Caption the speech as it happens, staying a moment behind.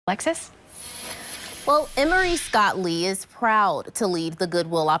Alexis? Well, Emory Scott Lee is proud to lead the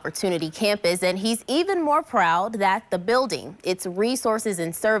Goodwill Opportunity Campus, and he's even more proud that the building, its resources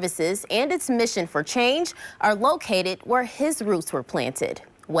and services, and its mission for change are located where his roots were planted,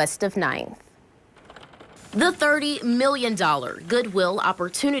 west of 9th. The $30 million Goodwill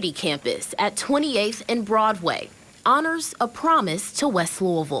Opportunity Campus at 28th and Broadway honors a promise to West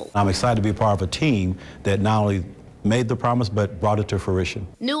Louisville. I'm excited to be part of a team that not only made the promise, but brought it to fruition.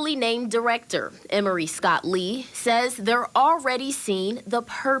 Newly named director Emory Scott Lee says they're already seeing the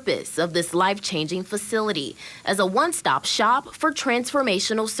purpose of this life-changing facility as a one-stop shop for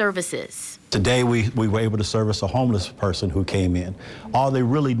transformational services. Today, we were able to service a homeless person who came in. All they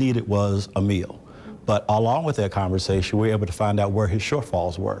really needed was a meal. But along with that conversation, we were able to find out where his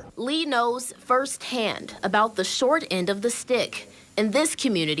shortfalls were. Lee knows firsthand about the short end of the stick in this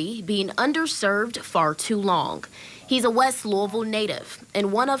community being underserved far too long. He's a West Louisville native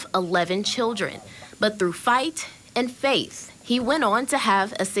and one of 11 children. But through fight and faith, he went on to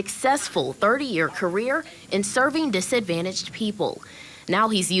have a successful 30-year career in serving disadvantaged people. Now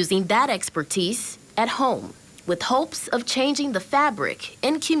he's using that expertise at home, with hopes of changing the fabric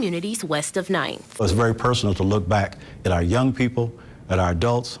in communities west of 9th. It's very personal to look back at our young people, at our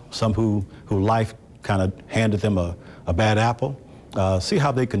adults, some who life kind of handed them a bad apple. See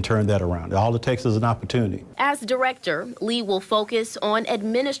how they can turn that around. All it takes is an opportunity. As director, Lee will focus on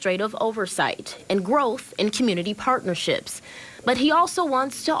administrative oversight and growth in community partnerships. But he also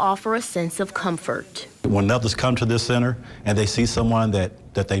wants to offer a sense of comfort. When others come to this center and they see someone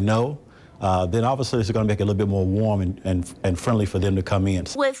that they know, then obviously it's going to make it a little bit more warm and friendly for them to come in.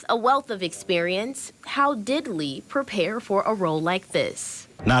 With a wealth of experience, how did Lee prepare for a role like this?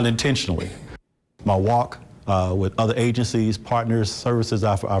 Not intentionally. My walk with other agencies, partners, services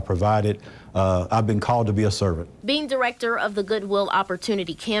I've provided, I've been called to be a servant. Being director of the Goodwill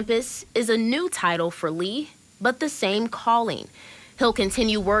Opportunity Campus is a new title for Lee, but the same calling. He'll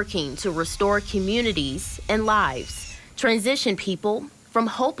continue working to restore communities and lives, transition people from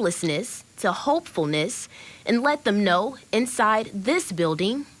hopelessness to hopefulness, and let them know inside this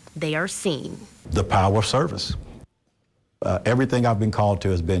building they are seen. The power of service. Everything I've been called to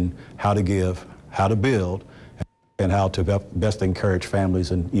has been how to give, how to build, and how to best encourage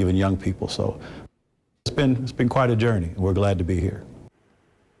families and even young people. So it's been quite a journey. We're glad to be here.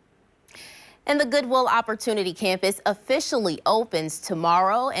 And the Goodwill Opportunity Campus officially opens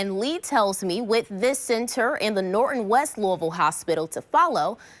tomorrow, and Lee tells me with this center and the Norton West Louisville Hospital to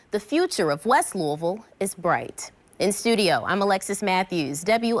follow, the future of West Louisville is bright. In studio, I'm Alexis Matthews,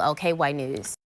 WLKY News.